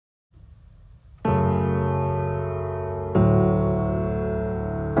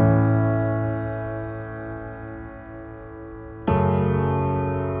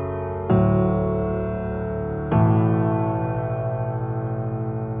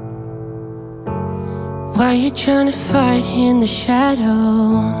Why you trying to fight in the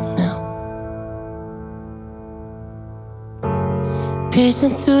shadow now?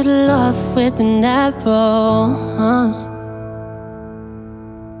 Piercing through the love with an arrow,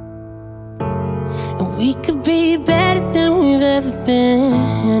 And we could be better than we've ever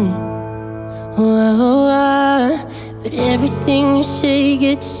been. But everything you say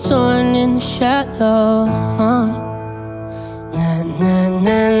gets torn in the shadow. Na na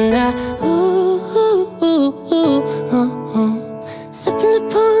na na. Sipping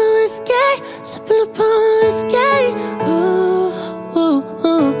upon the whiskey, sipping upon the whiskey.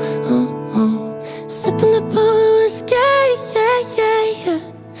 Sipping upon the whiskey, yeah, yeah, yeah.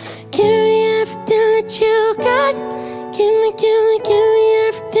 Give me everything that you got. Give me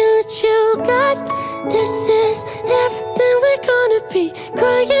everything that you got. This is everything we're gonna be.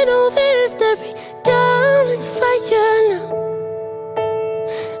 Crying over history, down in the fire now.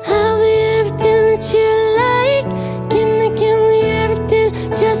 I'll be everything that you like. Give me everything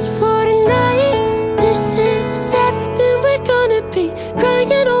just for tonight. This is everything we're gonna be.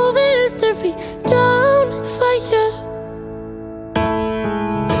 Crying over history, down in the fire.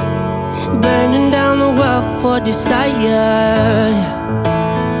 Burning down the world for desire.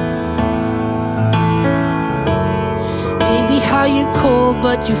 Baby, how you cold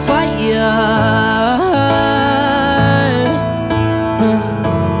but you fire.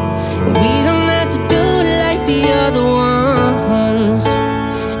 We don't have to do it like the other ones.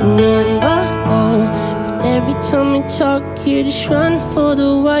 No, but every time we talk, you just run for the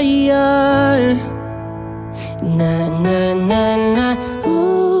wire. Na na na na.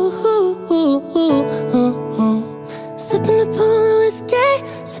 Sipping upon the whiskey,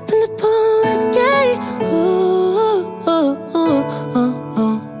 sipping upon the whiskey.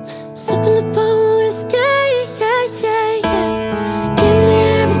 Sipping upon the whiskey, yeah, yeah, yeah. Give me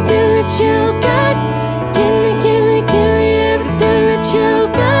everything that you got. Give me everything that you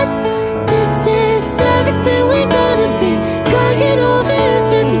got. This is everything we're gonna be. Crying over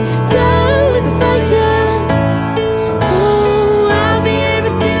history, down in the fire. Oh, I'll be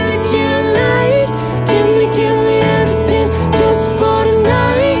everything that you like. Give me everything just for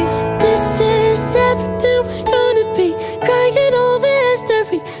tonight. This is everything we're gonna be. Crying over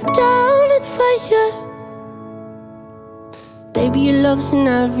history, down in the fire. Baby, your love's an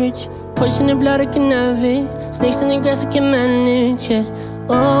average. Poison in blood, I can have it. Snakes in the grass, I can manage, yeah.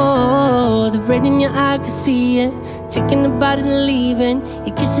 Oh, the red in your eye, I can see it. Taking the body and leaving.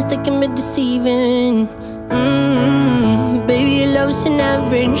 Your kisses taking me deceiving. Baby, your love's an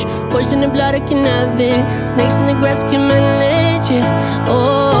average. Poison in blood, I can have it. Snakes in the grass, I can manage, yeah.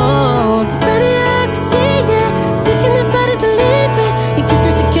 Oh, the red in your eye, I can see it. Taking the body and leaving. Your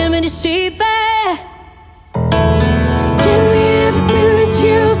kisses taking me deceiving. Give me everything that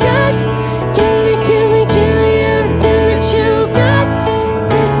you got. Give me everything that you got.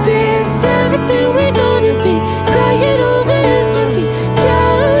 This is everything we're gonna be. Crying over history,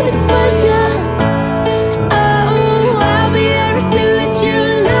 down in the fire. Oh, I'll be everything that you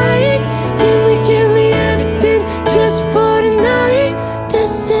like. Give me everything just for tonight.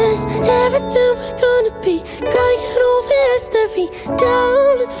 This is everything we're gonna be. Crying over history,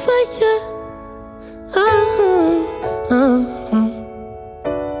 down in the fire.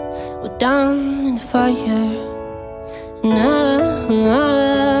 We're down in the fire.